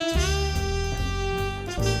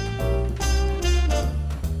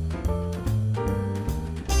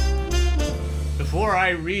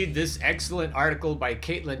read this excellent article by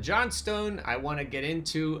Caitlin Johnstone, I want to get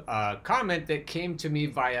into a comment that came to me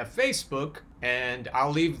via Facebook, and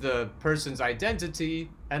I'll leave the person's identity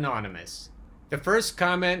anonymous. The first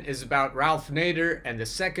comment is about Ralph Nader, and the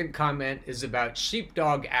second comment is about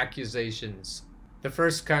sheepdog accusations. The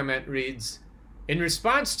first comment reads, "In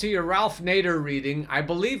response to your Ralph Nader reading, I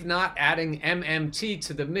believe not adding MMT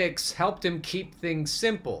to the mix helped him keep things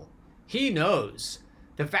simple. He knows.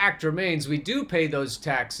 The fact remains we do pay those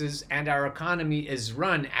taxes and our economy is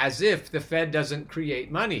run as if the Fed doesn't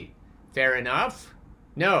create money. Fair enough?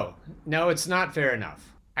 No, it's not fair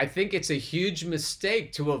enough. I think it's a huge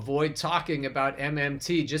mistake to avoid talking about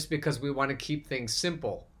MMT just because we want to keep things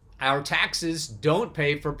simple. Our taxes don't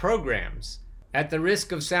pay for programs. At the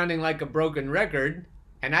risk of sounding like a broken record,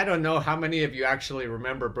 and I don't know how many of you actually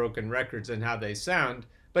remember broken records and how they sound,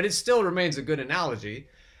 but it still remains a good analogy.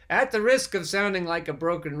 At the risk of sounding like a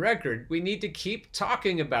broken record, we need to keep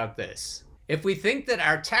talking about this. If we think that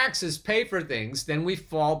our taxes pay for things, then we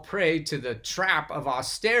fall prey to the trap of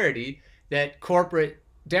austerity that corporate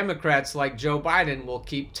Democrats like Joe Biden will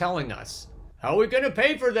keep telling us. How are we going to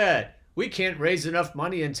pay for that? We can't raise enough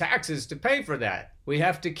money in taxes to pay for that. We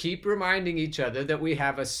have to keep reminding each other that we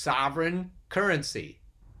have a sovereign currency.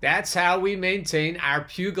 That's how we maintain our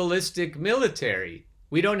pugilistic military.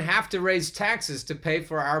 We don't have to raise taxes to pay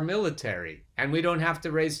for our military, and we don't have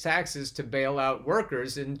to raise taxes to bail out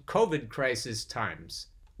workers in COVID crisis times.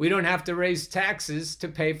 We don't have to raise taxes to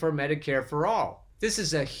pay for Medicare for all. This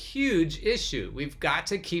is a huge issue. We've got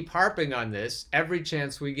to keep harping on this every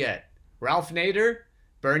chance we get. Ralph Nader,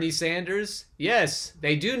 Bernie Sanders, yes,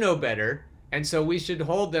 they do know better, and so we should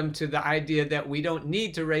hold them to the idea that we don't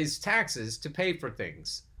need to raise taxes to pay for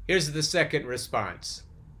things. Here's the second response.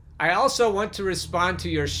 I also want to respond to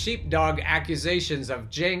your sheepdog accusations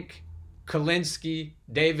of Cenk, Kulinski,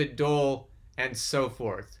 David Dole, and so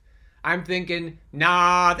forth. I'm thinking,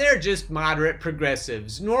 nah, they're just moderate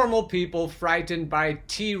progressives, normal people frightened by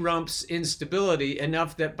T-Rump's instability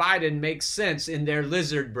enough that Biden makes sense in their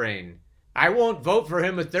lizard brain. I won't vote for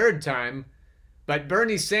him a third time, but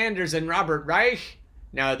Bernie Sanders and Robert Reich,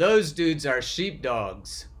 now those dudes are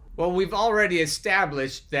sheepdogs. Well, we've already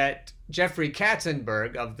established that Jeffrey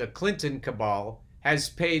Katzenberg of the Clinton cabal has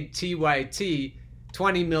paid TYT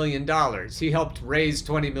 $20 million. He helped raise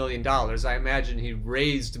 $20 million. I imagine he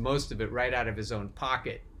raised most of it right out of his own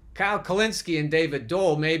pocket. Kyle Kulinski and David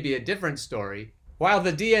Dole may be a different story. While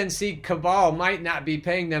the DNC cabal might not be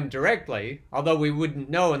paying them directly, although we wouldn't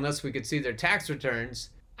know unless we could see their tax returns,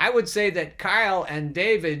 I would say that Kyle and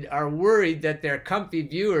David are worried that their comfy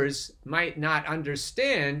viewers might not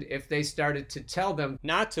understand if they started to tell them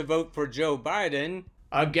not to vote for Joe Biden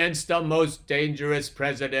against the most dangerous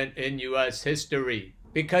president in U.S. history.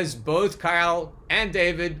 Because both Kyle and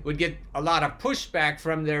David would get a lot of pushback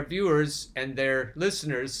from their viewers and their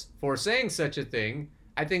listeners for saying such a thing,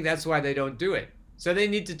 I think that's why they don't do it. So they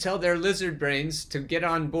need to tell their lizard brains to get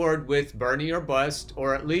on board with Bernie or bust,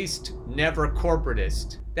 or at least never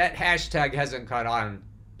corporatist. That hashtag hasn't caught on,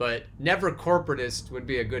 but never corporatist would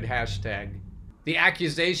be a good hashtag. The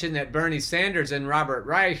accusation that Bernie Sanders and Robert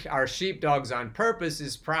Reich are sheepdogs on purpose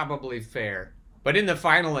is probably fair. But in the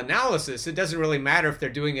final analysis, it doesn't really matter if they're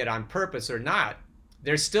doing it on purpose or not.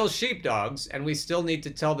 They're still sheepdogs, and we still need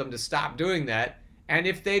to tell them to stop doing that. And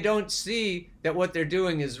if they don't see that what they're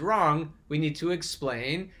doing is wrong, we need to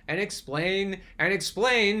explain and explain and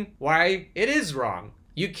explain why it is wrong.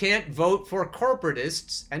 You can't vote for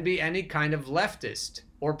corporatists and be any kind of leftist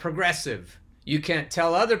or progressive. You can't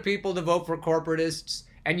tell other people to vote for corporatists,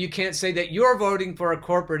 and you can't say that you're voting for a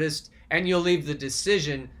corporatist and you'll leave the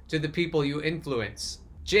decision to the people you influence.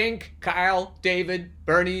 Cenk, Kyle, David,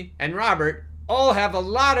 Bernie, and Robert all have a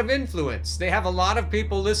lot of influence. They have a lot of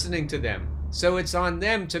people listening to them. So it's on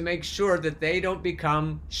them to make sure that they don't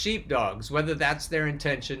become sheepdogs, whether that's their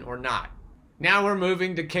intention or not. Now we're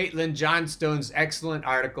moving to Caitlin Johnstone's excellent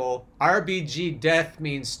article, RBG Death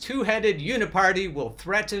Means Two-Headed Uniparty Will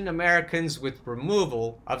Threaten Americans with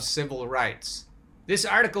Removal of Civil Rights. This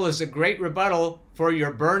article is a great rebuttal for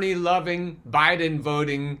your Bernie-loving,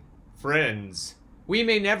 Biden-voting friends. We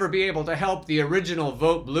may never be able to help the original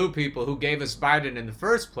vote blue people who gave us Biden in the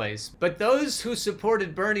first place, but those who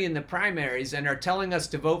supported Bernie in the primaries and are telling us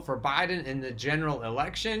to vote for Biden in the general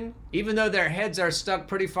election, even though their heads are stuck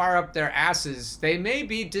pretty far up their asses, they may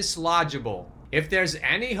be dislodgeable. If there's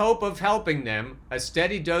any hope of helping them, a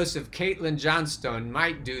steady dose of Caitlin Johnstone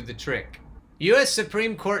might do the trick. U.S.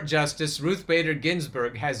 Supreme Court Justice Ruth Bader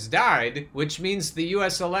Ginsburg has died, which means the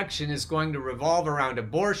U.S. election is going to revolve around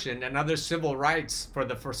abortion and other civil rights for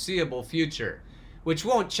the foreseeable future. which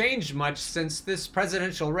won't change much since this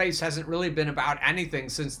presidential race hasn't really been about anything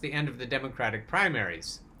since the end of the Democratic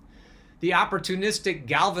primaries. The opportunistic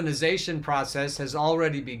galvanization process has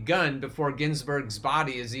already begun before Ginsburg's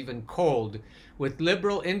body is even cold, with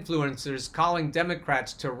liberal influencers calling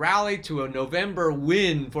Democrats to rally to a November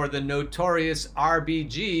win for the notorious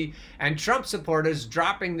RBG, and Trump supporters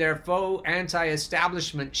dropping their faux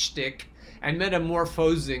anti-establishment shtick and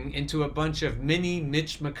metamorphosing into a bunch of mini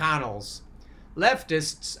Mitch McConnells.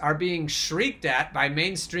 Leftists are being shrieked at by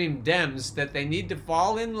mainstream Dems that they need to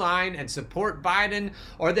fall in line and support Biden,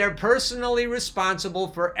 or they're personally responsible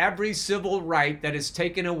for every civil right that is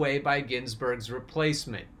taken away by Ginsburg's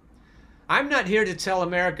replacement. I'm not here to tell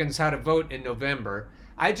Americans how to vote in November.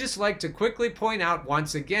 I'd just like to quickly point out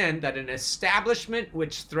once again that an establishment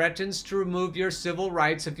which threatens to remove your civil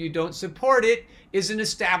rights if you don't support it is an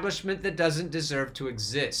establishment that doesn't deserve to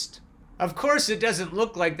exist. Of course, it doesn't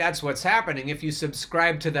look like that's what's happening if you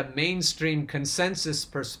subscribe to the mainstream consensus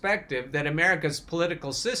perspective that America's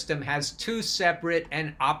political system has two separate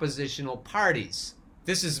and oppositional parties.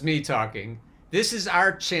 This is me talking. This is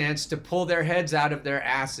our chance to pull their heads out of their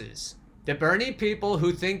asses. The Bernie people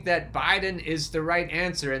who think that Biden is the right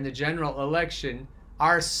answer in the general election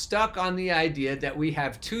are stuck on the idea that we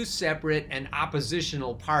have two separate and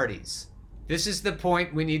oppositional parties. This is the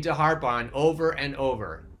point we need to harp on over and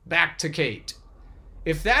over. Back to Kate.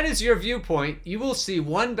 If that is your viewpoint, you will see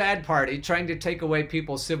one bad party trying to take away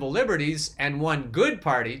people's civil liberties and one good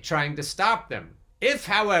party trying to stop them. If,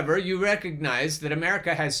 however, you recognize that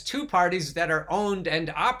America has two parties that are owned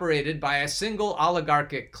and operated by a single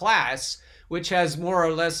oligarchic class, which has more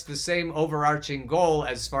or less the same overarching goal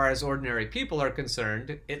as far as ordinary people are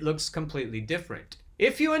concerned, it looks completely different.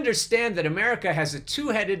 If you understand that America has a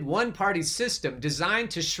two-headed, one-party system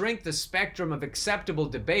designed to shrink the spectrum of acceptable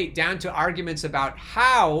debate down to arguments about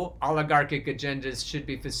how oligarchic agendas should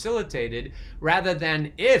be facilitated rather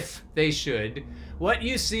than if they should, what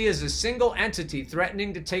you see is a single entity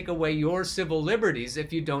threatening to take away your civil liberties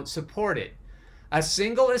if you don't support it. A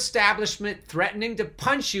single establishment threatening to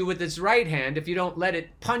punch you with its right hand if you don't let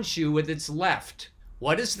it punch you with its left.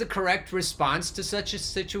 What is the correct response to such a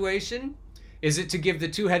situation? Is it to give the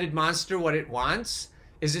two-headed monster what it wants?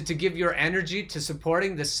 Is it to give your energy to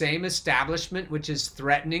supporting the same establishment which is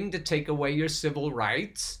threatening to take away your civil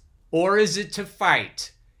rights? Or is it to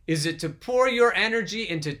fight? Is it to pour your energy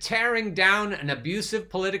into tearing down an abusive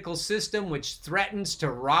political system which threatens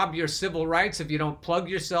to rob your civil rights if you don't plug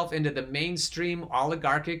yourself into the mainstream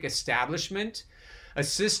oligarchic establishment? A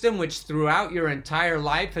system which throughout your entire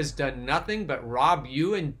life has done nothing but rob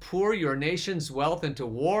you and pour your nation's wealth into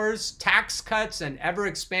wars, tax cuts, and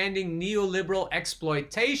ever-expanding neoliberal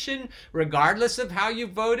exploitation, regardless of how you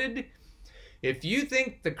voted? If you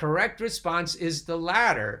think the correct response is the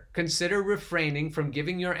latter, consider refraining from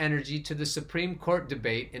giving your energy to the Supreme Court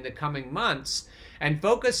debate in the coming months and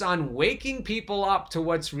focus on waking people up to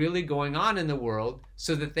what's really going on in the world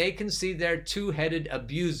so that they can see their two-headed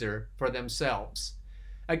abuser for themselves.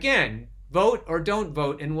 Again, vote or don't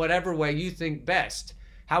vote in whatever way you think best.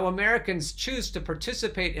 How Americans choose to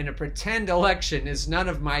participate in a pretend election is none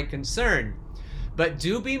of my concern. But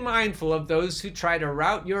do be mindful of those who try to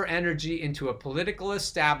route your energy into a political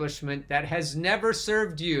establishment that has never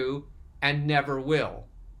served you and never will.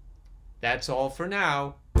 That's all for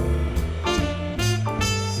now.